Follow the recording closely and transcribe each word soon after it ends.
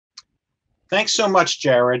Thanks so much,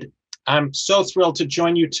 Jared. I'm so thrilled to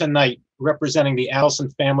join you tonight representing the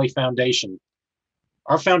Allison Family Foundation.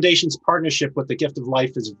 Our foundation's partnership with the Gift of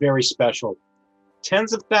Life is very special.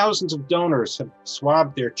 Tens of thousands of donors have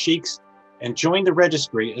swabbed their cheeks and joined the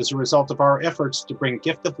registry as a result of our efforts to bring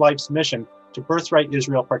Gift of Life's mission to Birthright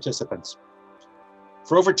Israel participants.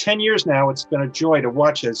 For over 10 years now, it's been a joy to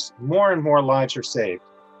watch as more and more lives are saved.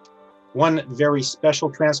 One very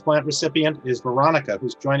special transplant recipient is Veronica,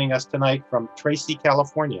 who's joining us tonight from Tracy,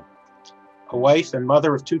 California. A wife and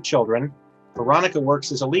mother of 2 children, Veronica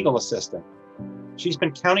works as a legal assistant. She's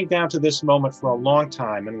been counting down to this moment for a long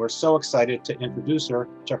time, and we're so excited to introduce her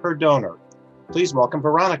to her donor. Please welcome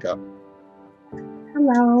Veronica.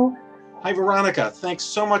 Hello. Hi, Veronica. Thanks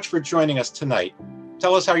so much for joining us tonight.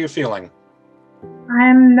 Tell us how you're feeling.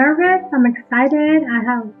 I'm nervous. I'm excited. I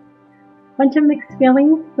have a bunch of mixed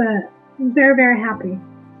feelings, but I'm very, very happy.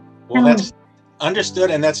 Well, that's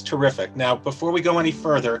understood, and that's terrific. Now, before we go any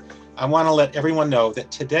further, I want to let everyone know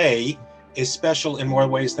that today is special in more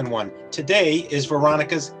ways than one. Today is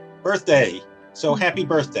Veronica's birthday. So happy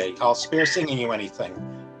birthday. I'll spare singing you anything.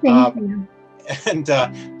 Thank you. And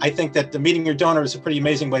I think that meeting your donor is a pretty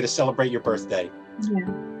amazing way to celebrate your birthday.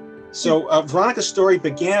 Yeah. So Veronica's story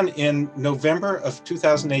began in November of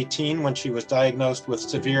 2018 when she was diagnosed with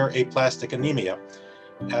severe aplastic anemia.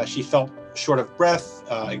 She felt short of breath,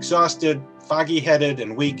 exhausted, foggy-headed,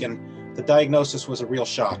 and weak, and the diagnosis was a real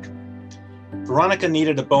shock. Veronica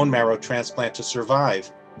needed a bone marrow transplant to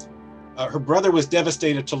survive. Her brother was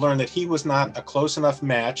devastated to learn that he was not a close enough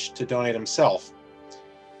match to donate himself.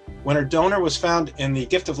 When her donor was found in the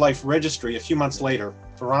Gift of Life Registry a few months later,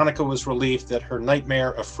 Veronica was relieved that her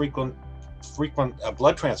nightmare of frequent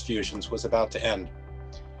blood transfusions was about to end.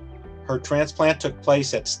 Her transplant took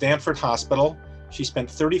place at Stanford Hospital. She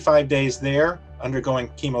spent 35 days there,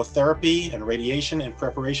 undergoing chemotherapy and radiation in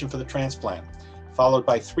preparation for the transplant, followed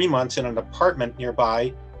by 3 months in an apartment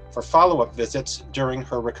nearby for follow-up visits during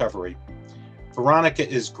her recovery. Veronica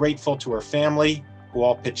is grateful to her family, who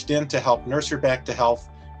all pitched in to help nurse her back to health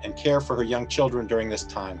and care for her young children during this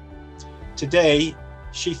time. Today,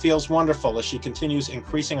 she feels wonderful as she continues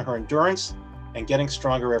increasing her endurance and getting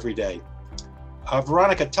stronger every day.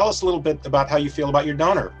 Veronica, tell us a little bit about how you feel about your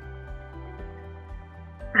donor.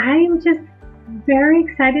 I'm just very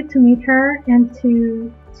excited to meet her and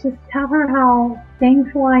to just tell her how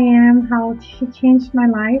thankful I am, how she changed my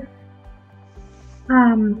life,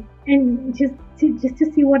 and just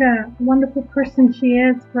to see what a wonderful person she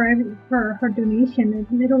is for her donation.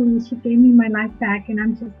 And literally, she gave me my life back, and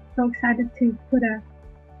I'm just so excited to put a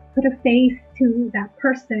face to that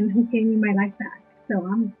person who gave me my life back. So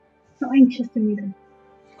I'm so anxious to meet her.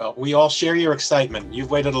 Well, we all share your excitement. You've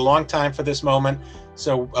waited a long time for this moment.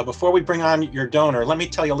 So before we bring on your donor, let me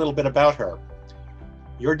tell you a little bit about her.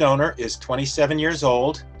 Your donor is 27 years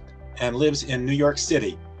old and lives in New York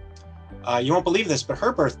City. You won't believe this, but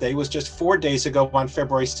her birthday was just 4 days ago on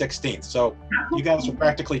February 16th. So you guys are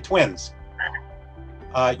practically twins.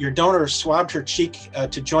 Your donor swabbed her cheek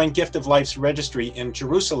to join Gift of Life's registry in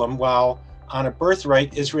Jerusalem while on a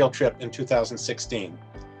Birthright Israel trip in 2016.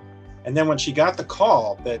 And then when she got the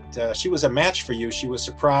call that she was a match for you, she was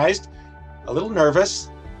surprised, a little nervous,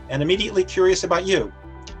 and immediately curious about you.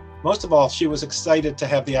 Most of all, she was excited to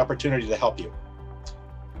have the opportunity to help you.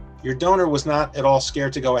 Your donor was not at all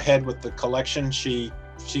scared to go ahead with the collection. She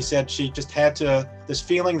said she just had this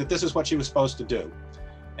feeling that this is what she was supposed to do.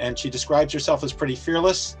 And she describes herself as pretty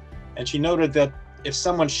fearless, and she noted that if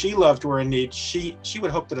someone she loved were in need, she would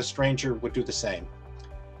hope that a stranger would do the same.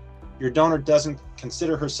 Your donor doesn't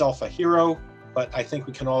consider herself a hero, but I think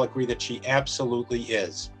we can all agree that she absolutely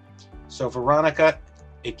is. So Veronica,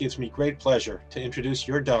 it gives me great pleasure to introduce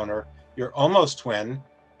your donor, your almost twin,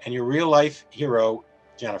 and your real life hero,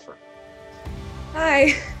 Jennifer.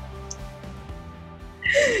 Hi.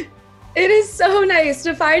 It is so nice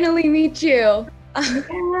to finally meet you.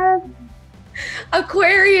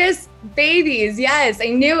 Aquarius babies, yes, I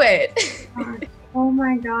knew it. Oh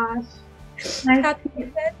my gosh.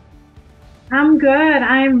 Happy. I'm good.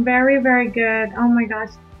 I'm very, very good. Oh my gosh.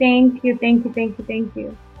 Thank you. Thank you. Thank you. Thank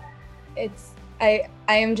you. I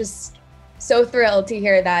am just so thrilled to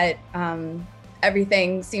hear that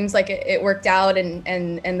everything seems like it worked out and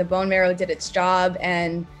the bone marrow did its job,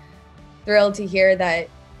 and thrilled to hear that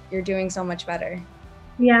you're doing so much better.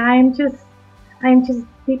 Yeah, I'm just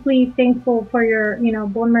deeply thankful for your,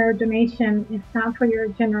 bone marrow donation. If not for your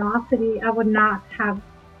generosity, I would not have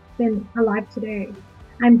been alive today.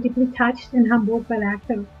 I'm deeply touched and humbled by the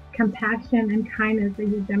act of compassion and kindness that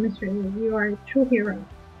you demonstrated. You are a true hero.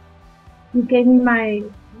 You gave me my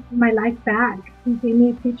life back. You gave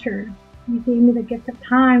me a future. You gave me the gift of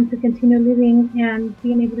time to continue living and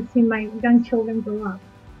being able to see my young children grow up.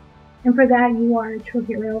 And for that, you are a true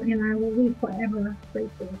hero, and I will be forever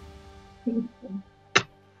grateful. Thank you.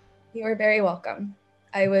 You are very welcome.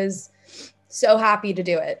 I was so happy to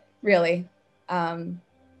do it, really. And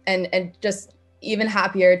just even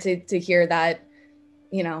happier to hear that,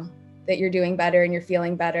 you know, that you're doing better and you're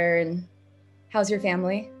feeling better. And how's your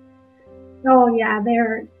family? Oh yeah,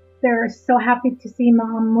 they're so happy to see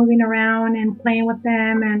mom moving around and playing with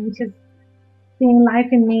them and just seeing life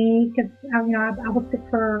in me, because I was sick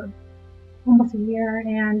for almost a year,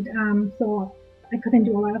 and so I couldn't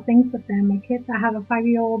do a lot of things with them. My kids, I have a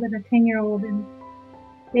 5-year-old and a 10-year-old, and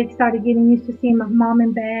they started getting used to seeing my mom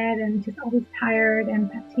in bed and just always tired and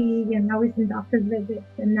fatigued and always in doctor's visits.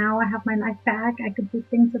 And now I have my life back. I could do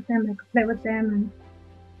things with them. I could play with them.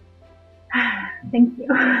 And thank you.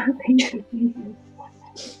 Thank you.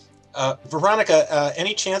 Veronica,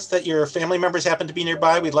 any chance that your family members happen to be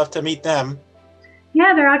nearby? We'd love to meet them.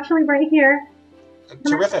 Yeah, they're actually right here.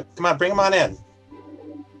 Terrific. Come on, bring them on in.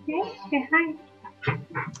 Okay, say hi.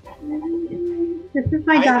 This is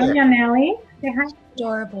my daughter, Yaneli. Say hi.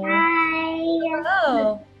 Adorable. Hi.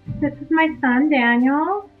 Hello. This is my son,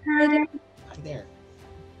 Daniel. Hi. Hi there.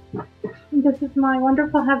 And this is my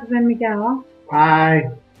wonderful husband, Miguel. Hi.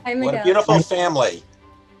 Hi, Miguel. What a beautiful family.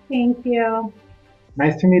 Thank you.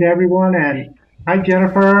 Nice to meet everyone. And hi,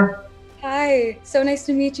 Jennifer. Hi. So nice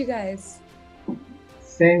to meet you guys.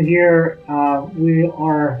 Same here.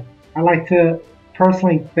 I'd like to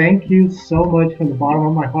personally thank you so much from the bottom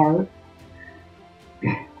of my heart.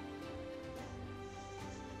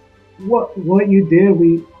 What you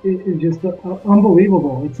did, it's just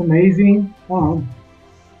unbelievable. It's amazing. I'm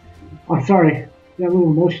sorry, got a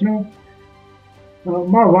little emotional.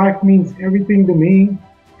 My wife means everything to me,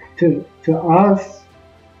 to us,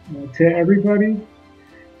 to everybody,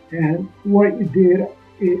 and what you did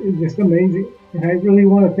is just amazing. And I really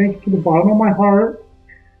want to thank you from the bottom of my heart.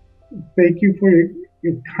 Thank you for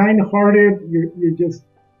your kind-hearted, you're just,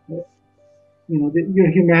 your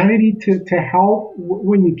humanity to help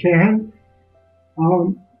when you can.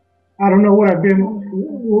 I don't know what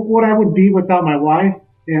I would be without my wife,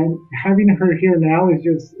 and having her here now is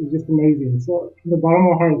just amazing. So from the bottom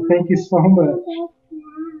of my heart, thank you so much.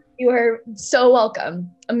 You are so welcome.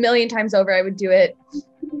 A million times over. I would do it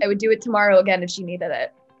tomorrow again if she needed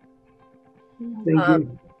it. Thank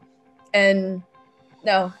you. And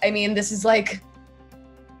no, I mean, this is like,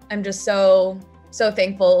 I'm just so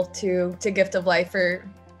thankful to Gift of Life for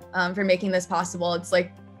making this possible. It's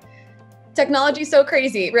like, technology is so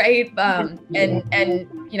crazy, right? And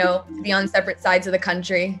to be on separate sides of the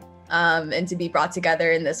country, and to be brought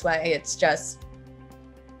together in this way, it's just,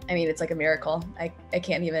 I mean, it's like a miracle. I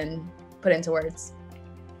can't even put into words.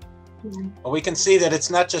 Well, we can see that it's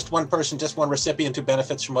not just one person, just one recipient who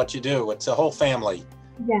benefits from what you do. It's a whole family.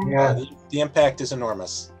 Yeah. The impact is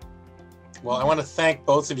enormous. Well, I want to thank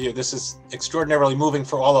both of you. This is extraordinarily moving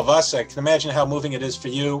for all of us. I can imagine how moving it is for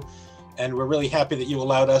you. And we're really happy that you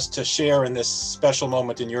allowed us to share in this special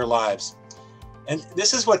moment in your lives. And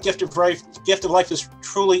this is what Gift of Life is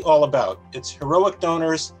truly all about. It's heroic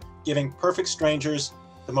donors giving perfect strangers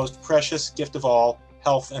the most precious gift of all,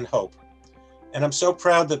 health and hope. And I'm so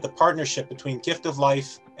proud that the partnership between Gift of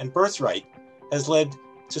Life and Birthright has led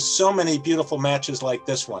to so many beautiful matches like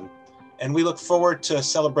this one. And we look forward to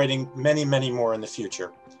celebrating many, many more in the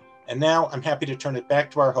future. And now I'm happy to turn it back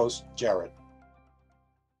to our host, Jared.